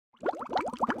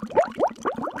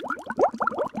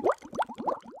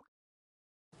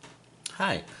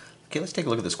Hi. Okay, let's take a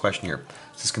look at this question here.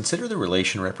 It says, consider the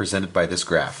relation represented by this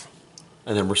graph.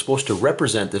 And then we're supposed to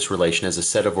represent this relation as a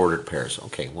set of ordered pairs.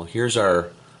 Okay, well here's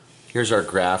our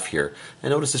graph here.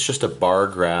 And notice it's just a bar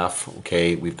graph.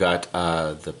 Okay, we've got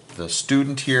the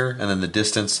student here, and then the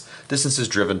distance. Distance is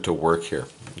driven to work here.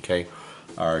 Okay,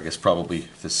 or I guess probably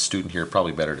this student here,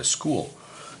 probably better to school.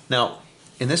 Now,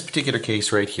 in this particular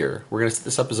case right here, we're going to set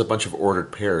this up as a bunch of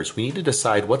ordered pairs. We need to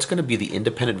decide what's going to be the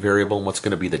independent variable and what's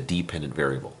going to be the dependent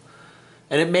variable.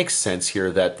 And it makes sense here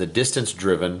that the distance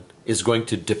driven is going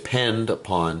to depend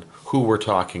upon who we're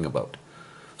talking about.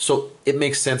 So it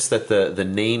makes sense that the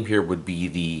name here would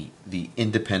be the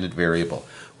independent variable,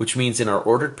 which means in our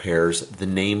ordered pairs, the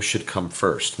name should come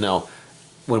first. Now,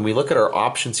 when we look at our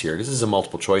options here, this is a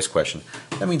multiple choice question,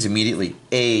 that means immediately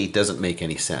A doesn't make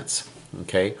any sense.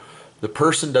 Okay? The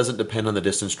person doesn't depend on the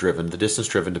distance driven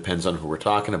depends on who we're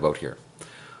talking about here.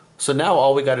 So now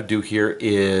all we got to do here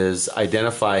is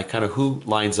identify kind of who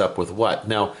lines up with what.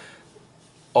 Now,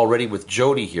 already with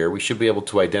Jody here, we should be able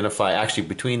to identify actually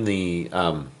between the,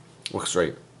 we're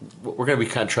going to be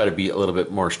kind of try to be a little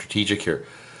bit more strategic here.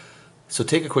 So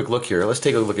take a quick look here. Let's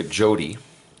take a look at Jody.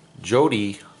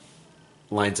 Jody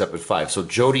lines up at 5. So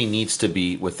Jody needs to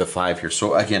be with the 5 here.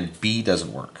 So again, B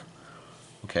doesn't work.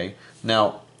 Okay.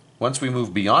 Now, once we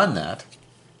move beyond that,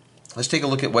 let's take a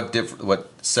look at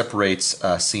what separates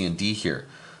C and D here.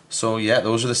 So yeah,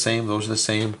 those are the same. Those are the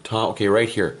same. Tom, okay, right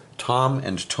here, Tom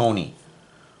and Tony.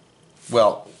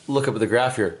 Well, look up at the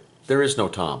graph here. There is no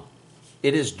Tom.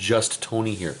 It is just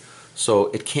Tony here. So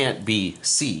it can't be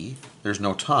C. There's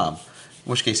no Tom.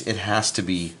 In which case, it has to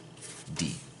be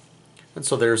D. And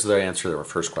so there's the answer to our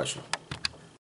first question.